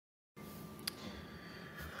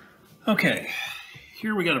Okay,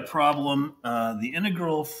 here we got a problem. The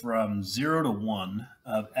integral from 0 to 1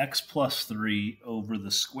 of x plus 3 over the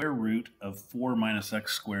square root of 4 minus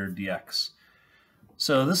x squared dx.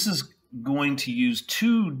 So this is going to use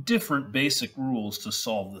two different basic rules to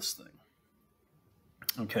solve this thing.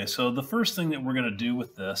 Okay, so the first thing that we're going to do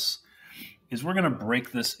with this is we're going to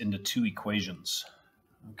break this into two equations.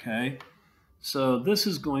 Okay, so this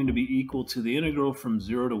is going to be equal to the integral from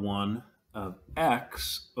 0 to 1 of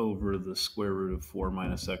x over the square root of 4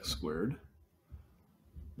 minus x squared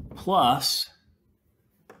plus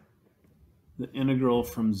the integral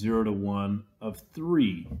from 0 to 1 of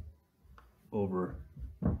 3 over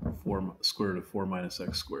square root of 4 minus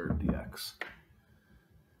x squared dx.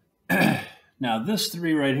 Now this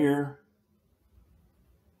 3 right here,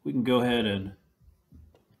 we can go ahead and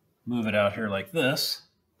move it out here like this.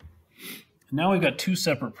 Now we've got two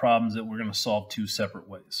separate problems that we're going to solve two separate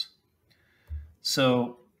ways.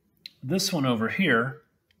 So this one over here,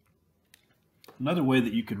 another way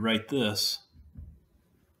that you could write this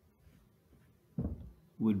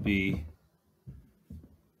would be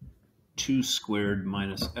 2 squared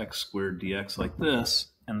minus x squared dx like this,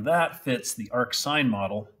 and that fits the arcsine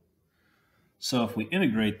model. So if we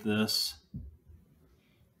integrate this,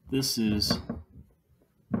 this is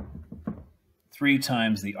 3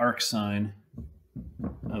 times the arcsine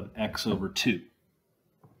of x over 2.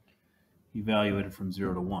 Evaluated from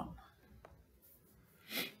 0 to 1.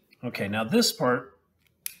 Okay, now this part,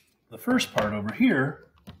 the first part over here,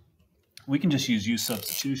 we can just use u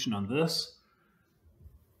substitution on this.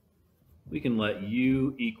 We can let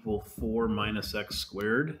u equal 4 minus x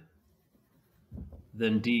squared.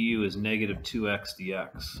 Then du is negative 2x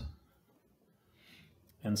dx.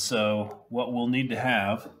 And so what we'll need to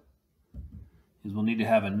have is we'll need to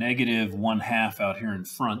have a negative 1/2 out here in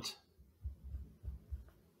front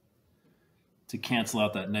to cancel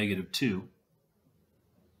out that negative 2.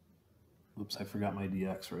 Oops, I forgot my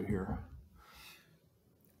dx right here.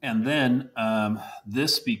 And then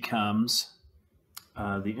this becomes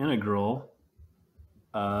the integral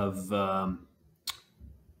of 1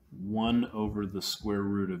 over the square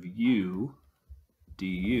root of u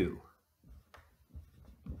du.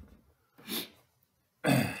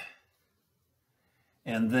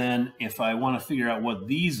 And then if I want to figure out what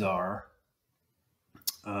these are,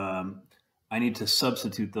 I need to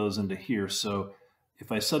substitute those into here. So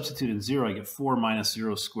if I substitute in 0, I get 4 minus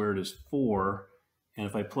 0 squared is 4. And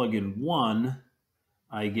if I plug in 1,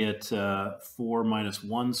 I get 4 minus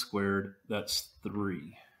 1 squared, that's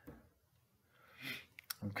 3.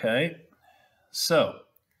 Okay, so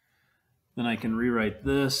then I can rewrite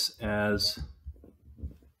this as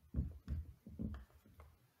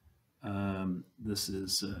this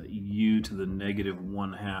is u to the negative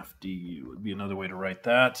 1/2 du would be another way to write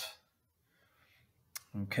that.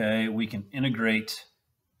 Okay, we can integrate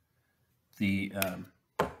the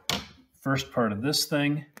first part of this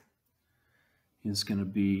thing is going to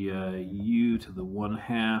be u to the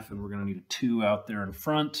 1/2, and we're going to need a 2 out there in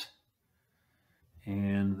front.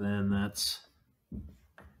 And then that's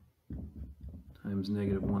times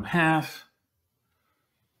negative 1/2.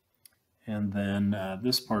 And then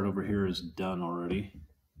this part over here is done already.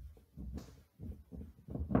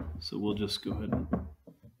 So we'll just go ahead and,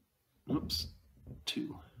 oops,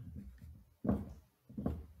 2.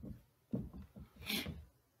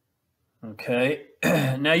 Okay,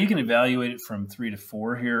 now you can evaluate it from 3 to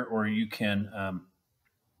 4 here, or you can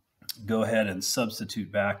go ahead and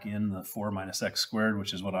substitute back in the 4 minus x squared,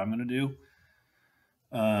 which is what I'm going to do.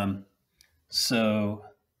 So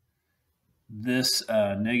this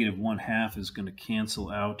negative 1/2 is going to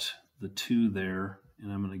cancel out the 2 there,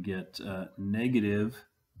 and I'm going to get negative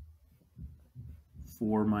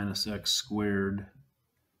 4 minus x squared,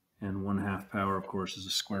 and 1/2 power, of course, is a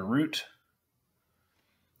square root.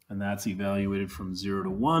 And that's evaluated from 0 to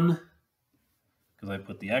 1, because I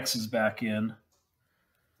put the x's back in.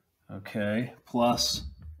 Okay, plus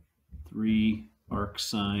 3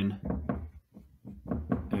 arcsine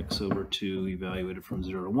x over 2 evaluated from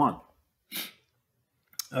 0 to 1.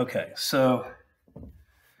 Okay, so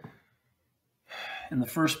in the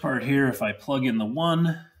first part here, if I plug in the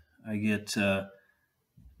 1, I get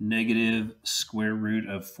negative square root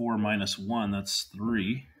of 4 minus 1, that's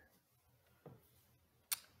 3,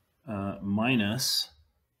 minus,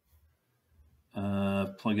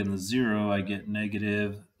 plug in the 0, I get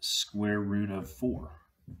negative square root of 4,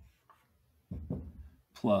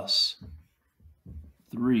 plus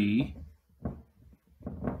 3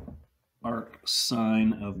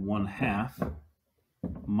 arcsine of 1/2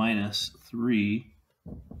 minus 3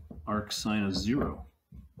 arcsine of 0.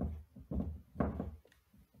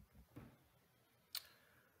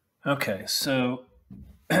 Okay, so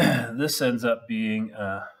this ends up being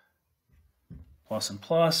plus and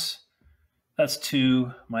plus. That's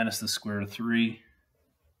 2 minus the square root of 3.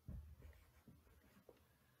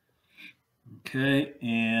 Okay,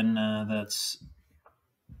 and that's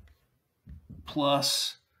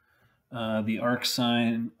plus the arc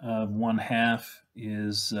sine of 1/2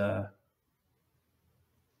 is the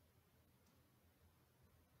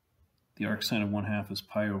arc sine of 1/2 is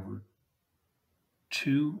pi over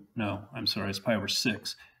 2. No, I'm sorry, it's pi over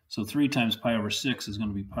 6. So 3 times pi over 6 is going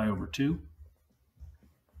to be pi over 2.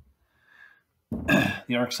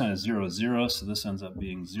 The arc sine is 0, 0, so this ends up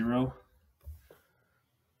being 0.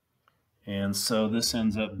 And so this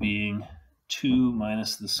ends up being 2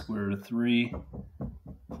 minus the square root of 3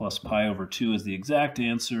 plus pi over 2 is the exact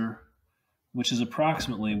answer, which is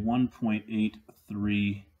approximately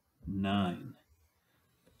 1.839.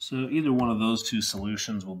 So either one of those two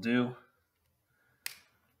solutions will do,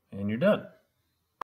 and you're done.